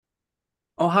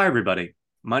Oh, hi, everybody.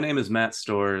 My name is Matt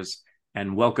Stores,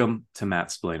 and welcome to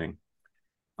Mattsplaining.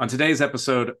 On today's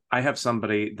episode, I have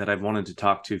somebody that I've wanted to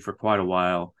talk to for quite a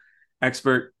while.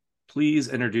 Expert, please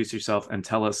introduce yourself and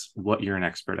tell us what you're an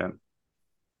expert in.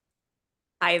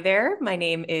 Hi there. My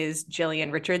name is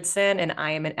Jillian Richardson, and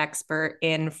I am an expert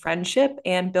in friendship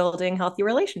and building healthy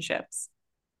relationships.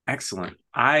 Excellent.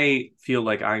 I feel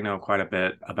like I know quite a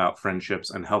bit about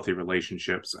friendships and healthy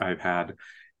relationships. I've had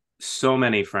so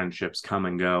many friendships come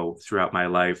and go throughout my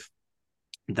life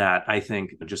that I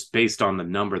think just based on the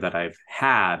number that I've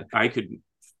had, I could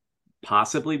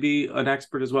possibly be an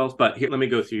expert as well. But here, let me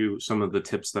go through some of the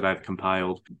tips that I've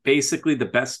compiled. Basically, the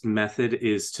best method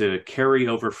is to carry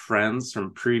over friends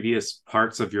from previous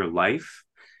parts of your life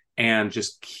and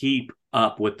just keep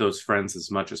up with those friends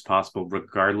as much as possible,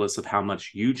 regardless of how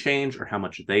much you change or how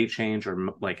much they change or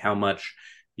like how much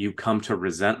you come to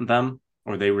resent them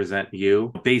or they resent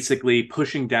you. Basically,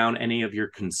 pushing down any of your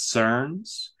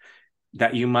concerns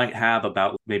that you might have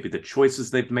about maybe the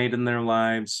choices they've made in their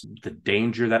lives, the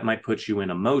danger that might put you in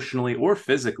emotionally or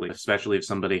physically, especially if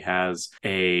somebody has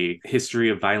a history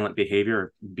of violent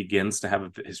behavior, begins to have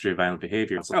a history of violent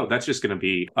behavior. It's like, oh, that's just going to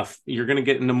be, you're going to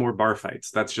get into more bar fights.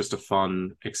 That's just a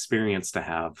fun experience to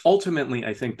have. Ultimately,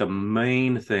 I think the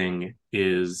main thing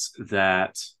is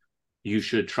that you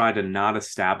should try to not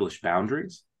establish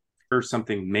boundaries or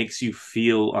something makes you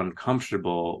feel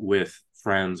uncomfortable with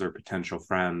friends or potential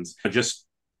friends, just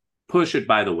push it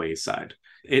by the wayside.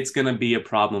 It's going to be a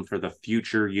problem for the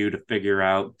future you to figure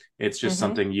out. It's just Mm-hmm.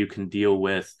 something you can deal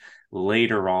with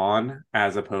later on,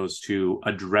 as opposed to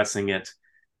addressing it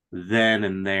then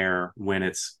and there when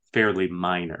it's fairly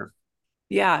minor.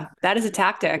 Yeah, that is a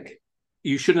tactic.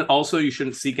 You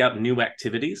shouldn't seek out new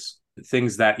activities,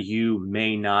 things that you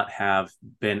may not have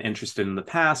been interested in the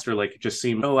past, or like just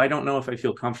seem, oh, I don't know if I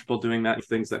feel comfortable doing that.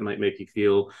 Things that might make you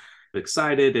feel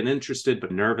excited and interested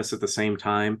but nervous at the same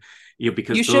time,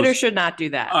 because You should or those should not do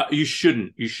that. you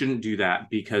shouldn't do that,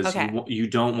 because Okay. you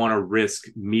don't want to risk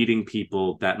meeting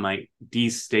people that might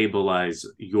destabilize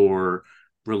your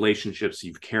relationships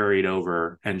you've carried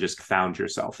over and just found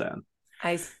yourself in.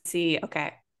 I see.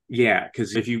 Okay. Yeah,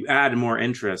 because if you add more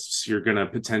interests, you're going to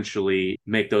potentially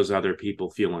make those other people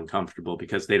feel uncomfortable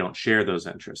because they don't share those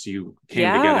interests.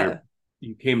 Yeah.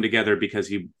 You came together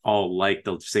because you all like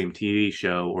the same TV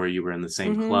show or you were in the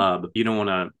same Mm-hmm. club. You don't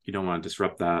want to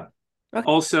disrupt that. Okay.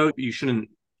 Also, you shouldn't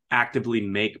actively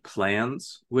make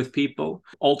plans with people.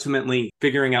 Ultimately,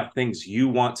 figuring out things you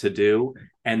want to do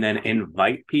and then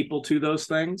invite people to those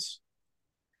things.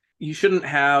 You shouldn't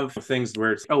have things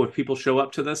where it's, oh, if people show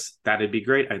up to this, that'd be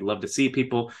great. I'd love to see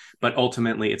people. But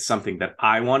ultimately, it's something that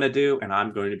I want to do and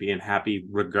I'm going to be happy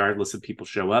regardless if people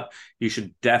show up. You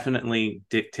should definitely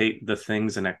dictate the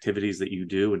things and activities that you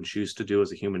do and choose to do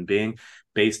as a human being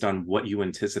based on what you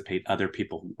anticipate other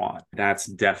people want. That's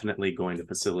definitely going to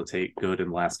facilitate good and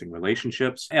lasting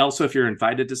relationships. Also, if you're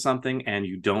invited to something and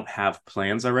you don't have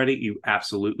plans already, you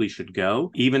absolutely should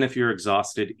go, even if you're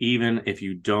exhausted, even if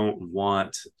you don't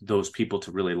want those people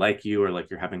to really like you or like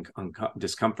you're having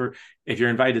discomfort. If you're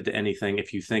invited to anything,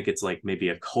 if you think it's like maybe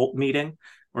a cult meeting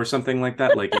or something like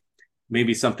that, like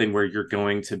maybe something where you're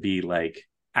going to be like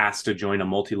asked to join a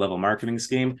multi-level marketing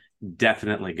scheme,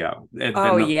 definitely go.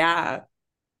 Oh, Then yeah.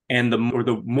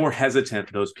 the more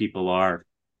hesitant those people are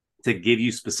to give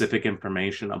you specific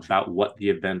information about what the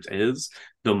event is,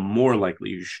 the more likely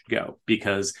you should go,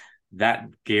 because that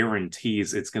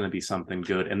guarantees it's going to be something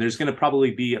good. And there's going to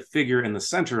probably be a figure in the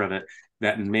center of it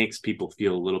that makes people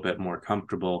feel a little bit more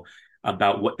comfortable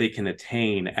about what they can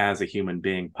attain as a human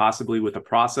being, possibly with a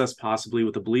process, possibly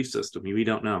with a belief system. We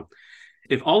don't know.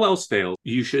 If all else fails,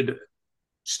 you should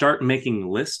start making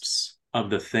lists of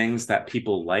the things that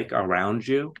people like around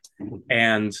you,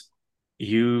 and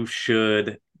you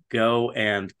should go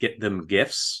and get them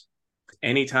gifts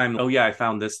anytime. Oh yeah, I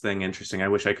found this thing interesting, I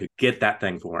wish I could get that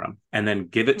thing for them, and then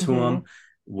give it to them Mm-hmm.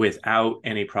 without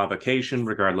any provocation,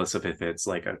 regardless of if it's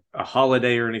like a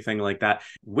holiday or anything like that.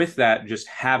 With that, just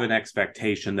have an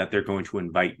expectation that they're going to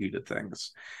invite you to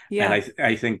things. And Yeah.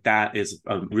 I think that is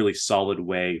a really solid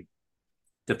way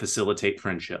to facilitate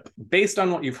friendship. Based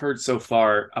on what you've heard so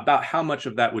far, about how much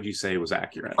of that would you say was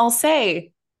accurate? I'll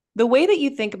say the way that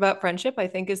you think about friendship, I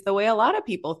think, is the way a lot of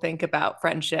people think about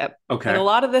friendship. Like a Okay.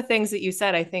 lot of the things that you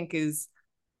said, I think, is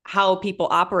how people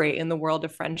operate in the world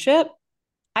of friendship.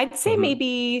 I'd say Mm-hmm.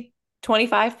 maybe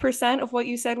 25% of what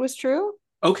you said was true.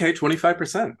 Okay,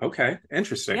 25%. Okay,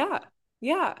 interesting. Yeah.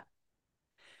 Yeah.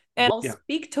 And I'll Yeah.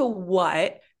 speak to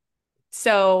what.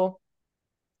 So,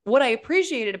 what I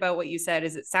appreciated about what you said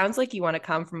is it sounds like you want to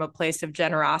come from a place of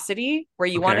generosity where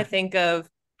you want to Okay. think of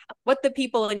what the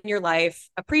people in your life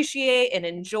appreciate and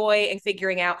enjoy, and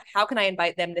figuring out how can I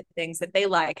invite them to things that they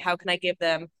like? How can I give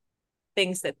them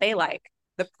things that they like?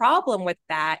 The problem with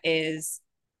that is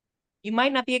you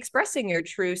might not be expressing your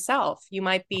true self. You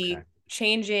might Okay. be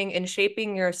changing and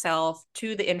shaping yourself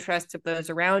to the interests of those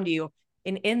around you.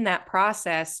 And in that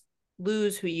process,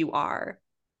 lose who you are.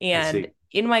 I And see.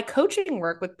 in my coaching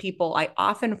work with people, I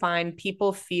often find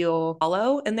people feel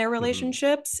hollow in their Hmm.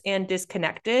 relationships and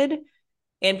disconnected.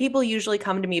 And people usually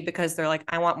come to me because they're like,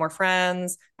 I want more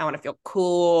friends. I want to feel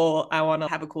cool. I want to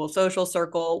have a cool social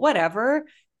circle, whatever.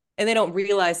 And they don't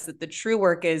realize that the true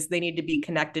work is they need to be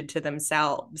connected to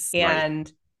themselves. Right.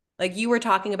 And like you were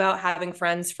talking about having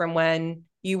friends from when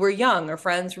you were young or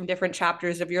friends from different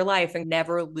chapters of your life and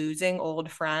never losing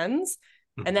old friends.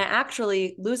 And Hmm. that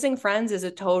actually losing friends is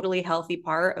a totally healthy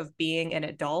part of being an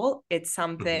adult. It's Hmm.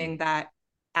 something that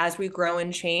as we grow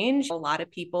and change, a lot of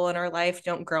people in our life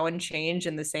don't grow and change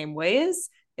in the same ways.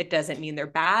 It doesn't mean they're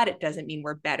bad. It doesn't mean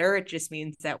we're better. It just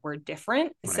means that we're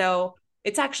different. Right. So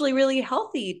it's actually really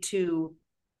healthy to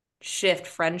shift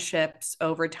friendships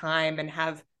over time and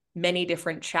have many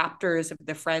different chapters of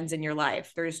the friends in your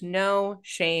life. There's no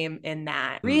shame in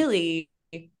that. Mm. Really,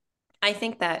 I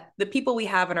think that the people we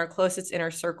have in our closest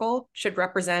inner circle should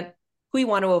represent who we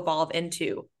want to evolve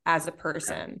into as a Okay.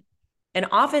 person. And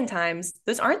oftentimes,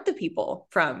 those aren't the people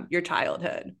from your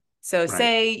childhood. So, Right.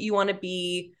 say you want to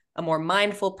be a more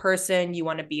mindful person, you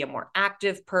want to be a more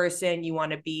active person, you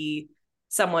want to be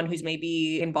someone who's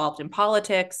maybe involved in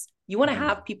politics. You want to Hmm.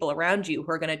 have people around you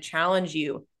who are going to challenge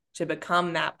you to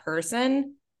become that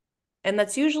person. And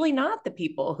that's usually not the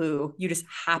people who you just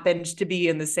happened to be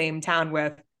in the same town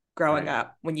with growing Right.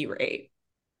 up when you were 8.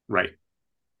 Right.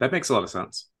 That makes a lot of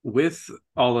sense. With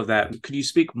all of that, could you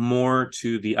speak more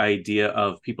to the idea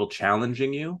of people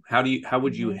challenging you? How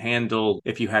would you Mm-hmm. handle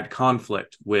if you had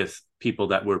conflict with people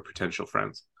that were potential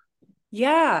friends?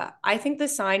 Yeah, I think the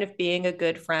sign of being a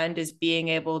good friend is being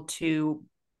able to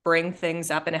bring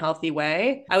things up in a healthy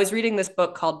way. I was reading this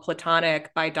book called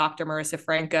Platonic by Dr. Marissa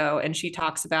Franco, and she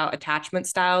talks about attachment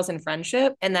styles in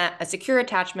friendship, and that a secure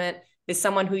attachment is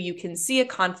someone who you can see a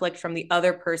conflict from the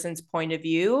other person's point of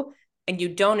view, and you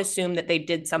don't assume that they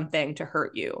did something to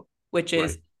hurt you, which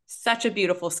is Right. such a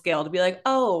beautiful skill to be like,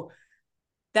 oh,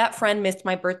 that friend missed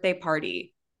my birthday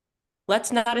party.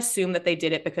 Let's not assume that they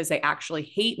did it because they actually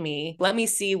hate me. Let me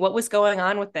see what was going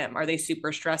on with them. Are they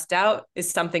super stressed out? Is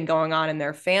something going on in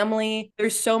their family?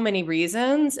 There's so many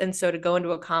reasons. And so to go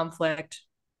into a conflict,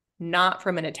 not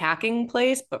from an attacking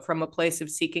place, but from a place of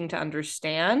seeking to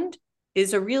understand,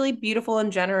 is a really beautiful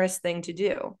and generous thing to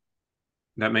do.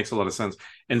 That makes a lot of sense.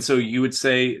 And so you would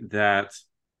say that,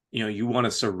 you want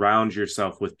to surround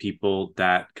yourself with people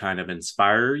that kind of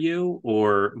inspire you,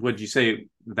 or would you say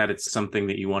that it's something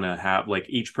that you want to have, like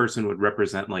each person would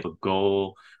represent like a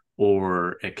goal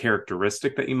or a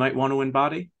characteristic that you might want to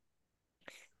embody?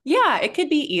 Yeah, it could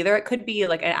be either. It could be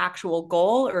like an actual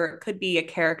goal or it could be a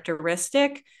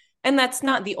characteristic. And that's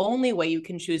not the only way you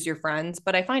can choose your friends,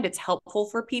 but I find it's helpful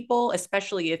for people,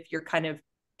 especially if you're kind of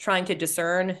trying to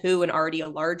discern who in already a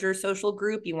larger social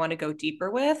group you want to go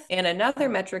deeper with. And another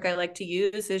metric I like to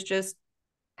use is just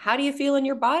how do you feel in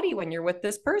your body when you're with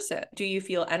this person? Do you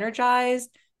feel energized?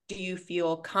 Do you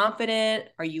feel confident?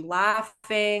 Are you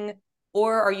laughing?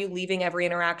 Or are you leaving every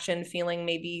interaction feeling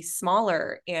maybe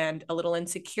smaller and a little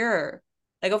insecure?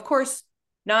 Like, of course,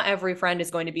 not every friend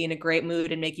is going to be in a great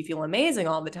mood and make you feel amazing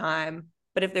all the time.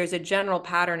 But if there's a general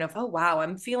pattern of, oh, wow,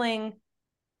 I'm feeling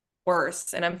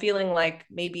worse and I'm feeling like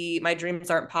maybe my dreams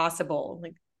aren't possible,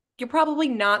 like, you're probably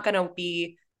not going to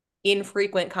be in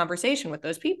frequent conversation with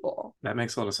those people. That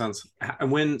makes a lot of sense.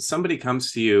 When somebody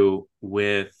comes to you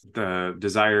with the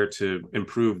desire to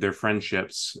improve their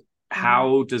friendships, Mm-hmm.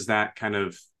 how does that kind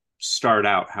of start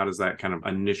out? How does that kind of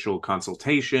initial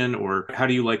consultation, or how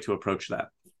do you like to approach that?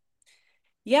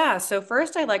 Yeah. So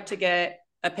first, I like to get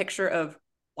a picture of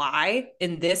why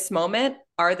in this moment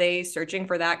are they searching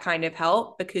for that kind of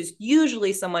help? Because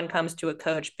usually someone comes to a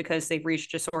coach because they've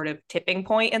reached a sort of tipping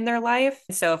point in their life.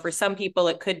 So for some people,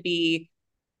 it could be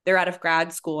they're out of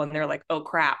grad school and they're like, oh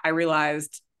crap, I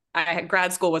realized I had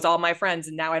grad school was all my friends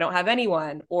and now I don't have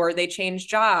anyone. Or they change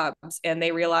jobs and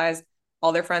they realize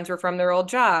all their friends were from their old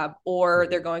job, or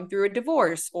they're Mhm. going through a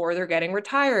divorce, or they're getting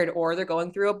retired, or they're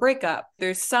going through a breakup.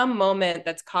 There's some moment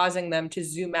that's causing them to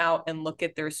zoom out and look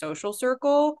at their social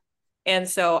circle. And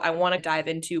so I want to dive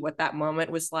into what that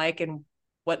moment was like and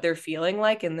what they're feeling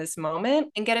like in this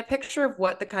moment and get a picture of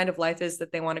what the kind of life is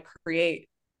that they want to create.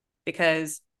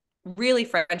 Because really,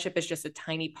 friendship is just a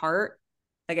tiny part.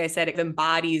 Like I said, it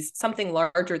embodies something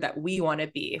larger that we want to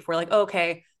be. If we're like, oh,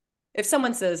 okay, if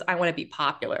someone says, I want to be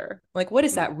popular, like, what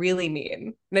does that really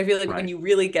mean? And I feel like when Right. you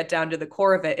really get down to the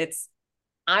core of it, it's,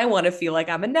 I want to feel like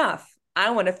I'm enough.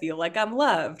 I want to feel like I'm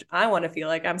loved. I want to feel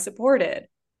like I'm supported.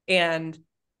 And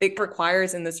it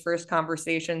requires in this first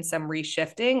conversation some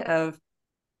reshifting of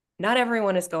not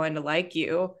everyone is going to like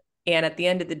you. And at the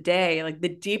end of the day, like the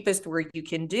deepest work you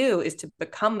can do is to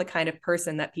become the kind of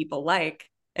person that people like.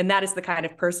 And that is the kind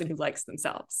of person who likes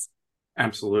themselves.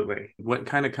 Absolutely. What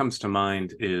kind of comes to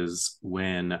mind is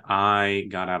when I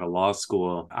got out of law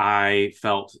school, I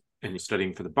felt, and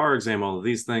studying for the bar exam, all of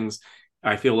these things,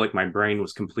 I feel like my brain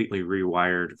was completely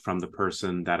rewired from the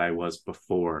person that I was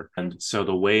before. And so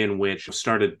the way in which I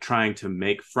started trying to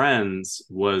make friends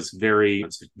was very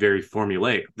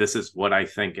formulaic. This is what I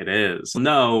think it is.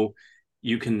 No,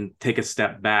 you can take a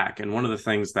step back. And one of the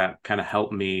things that kind of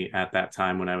helped me at that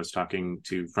time when I was talking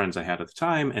to friends I had at the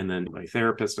time and then my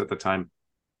therapist at the time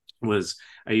was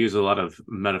I use a lot of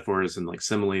metaphors and like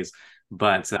similes,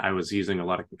 but I was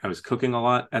cooking a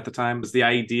lot at the time. It was the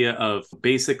idea of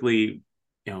basically,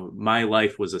 my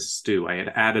life was a stew. I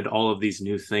had added all of these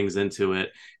new things into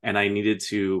it, and I needed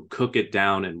to cook it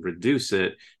down and reduce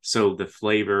it so the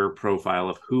flavor profile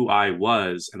of who I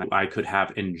was and I could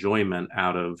have enjoyment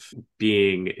out of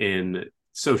being in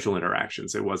social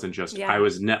interactions. It wasn't just I Yeah.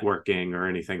 was networking or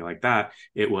anything like that.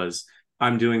 It was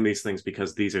I'm doing these things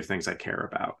because these are things I care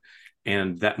about.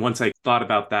 And that once I thought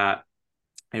about that,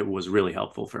 it was really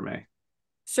helpful for me.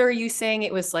 So are you saying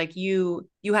it was like you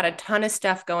had a ton of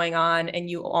stuff going on and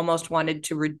you almost wanted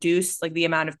to reduce like the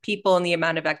amount of people and the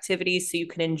amount of activities so you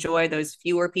can enjoy those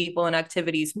fewer people and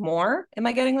activities more? Am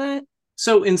I getting that?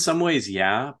 So in some ways,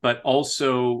 yeah, but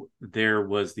also there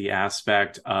was the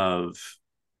aspect of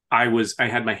I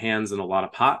had my hands in a lot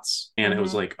of pots and it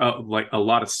was Mm-hmm. like a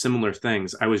lot of similar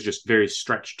things. I was just very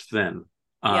stretched thin.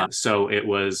 Yeah. So it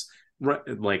was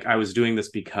like I was doing this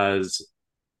because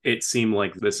it seemed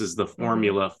like this is the Mm-hmm.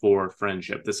 formula for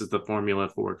friendship. This is the formula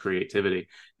for creativity,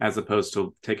 as opposed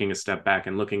to taking a step back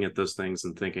and looking at those things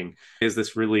and thinking, is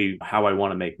this really how I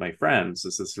want to make my friends?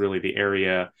 Is this really the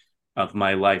area of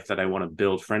my life that I want to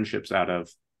build friendships out of?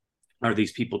 Are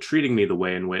these people treating me the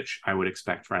way in which I would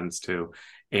expect friends to?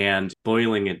 And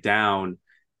boiling it down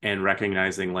and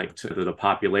recognizing like to the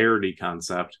popularity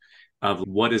concept of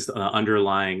what is the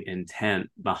underlying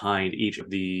intent behind each of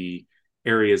the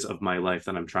areas of my life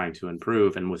that I'm trying to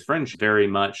improve. And with friendship, very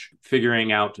much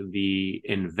figuring out the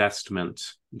investment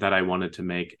that I wanted to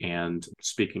make. And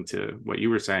speaking to what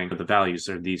you were saying, the values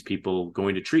are these people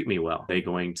going to treat me well? Are they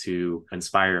going to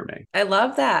inspire me? I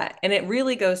love that. And it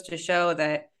really goes to show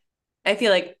that I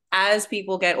feel like as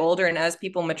people get older and as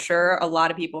people mature, a lot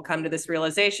of people come to this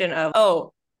realization of,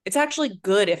 oh, it's actually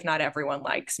good if not everyone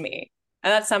likes me.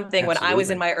 And that's something when I was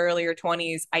in Absolutely. my earlier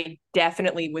 20s, I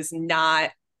definitely was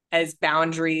not as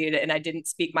boundaried and I didn't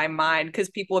speak my mind because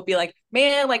people would be like,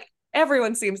 man, like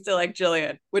everyone seems to like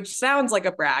Jillian, which sounds like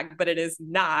a brag, but it is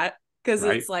not because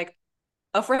Right. it's like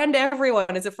a friend to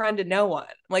everyone is a friend to no one.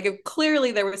 Like if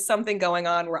clearly there was something going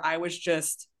on where I was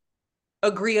just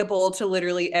agreeable to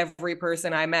literally every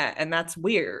person I met. And that's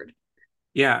weird.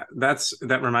 Yeah,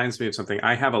 that reminds me of something.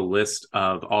 I have a list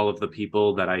of all of the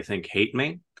people that I think hate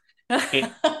me,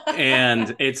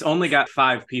 and it's only got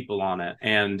 5 people on it,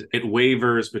 and it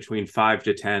wavers between 5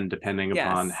 to 10 depending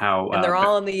upon Yes. how And they're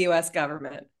all in the US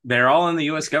government. they're all in the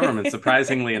U.S. government.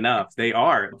 Surprisingly enough, they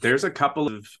are. There's a couple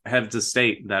of heads of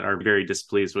state that are very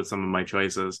displeased with some of my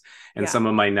choices and Yeah. some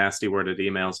of my nasty worded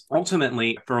emails.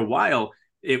 Ultimately, for a while,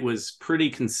 it was pretty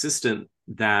consistent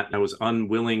that I was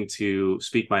unwilling to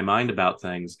speak my mind about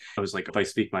things. I was like, if I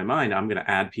speak my mind, I'm going to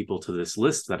add people to this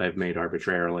list that I've made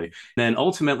arbitrarily. And then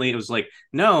ultimately, it was like,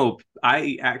 no,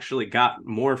 I actually got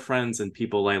more friends and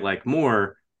people I like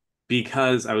more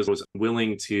because I was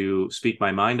willing to speak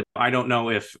my mind. I don't know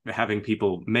if having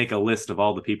people make a list of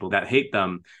all the people that hate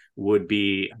them would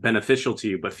be beneficial to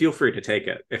you, but feel free to take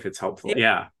it if it's helpful. Yeah.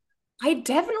 Yeah, I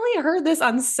definitely heard this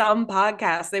on some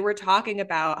podcasts. They were talking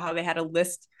about how they had a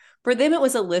list. For them, it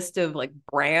was a list of like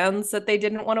brands that they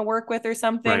didn't want to work with or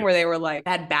something, right. where they were like,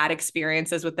 had bad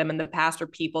experiences with them in the past or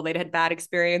people they'd had bad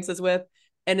experiences with.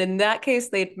 And in that case,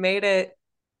 they'd made it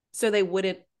so they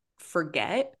wouldn't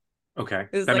forget. Okay,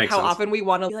 Is that like makes how sense. often we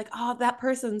want to be like, oh, that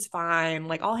person's fine.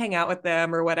 Like, I'll hang out with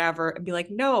them or whatever. And be like,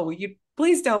 no, you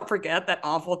please don't forget that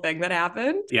awful thing that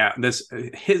happened. Yeah, this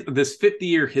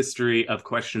 50-year history of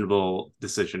questionable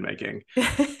decision making.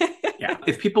 Yeah,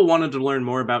 if people wanted to learn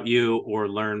more about you or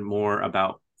learn more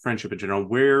about friendship in general,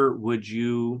 where would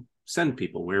you send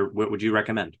people? What would you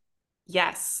recommend?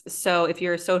 Yes. So if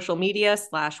you're a social media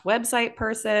slash website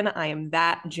person, I am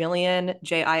that Jillian,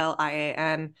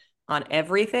 Jillian, on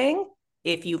everything.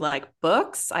 If you like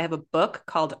books, I have a book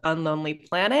called Unlonely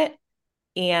Planet.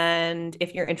 And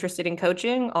if you're interested in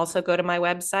coaching, also go to my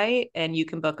website and you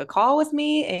can book a call with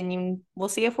me and we'll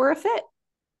see if we're a fit.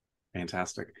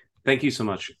 Fantastic. Thank you so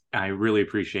much. I really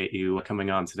appreciate you coming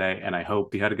on today, and I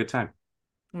hope you had a good time.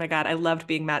 Oh my God, I loved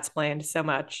being Matt-splained so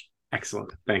much.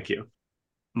 Excellent. Thank you.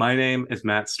 My name is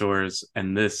Matt Stores,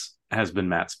 and this has been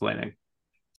Matt Splaining.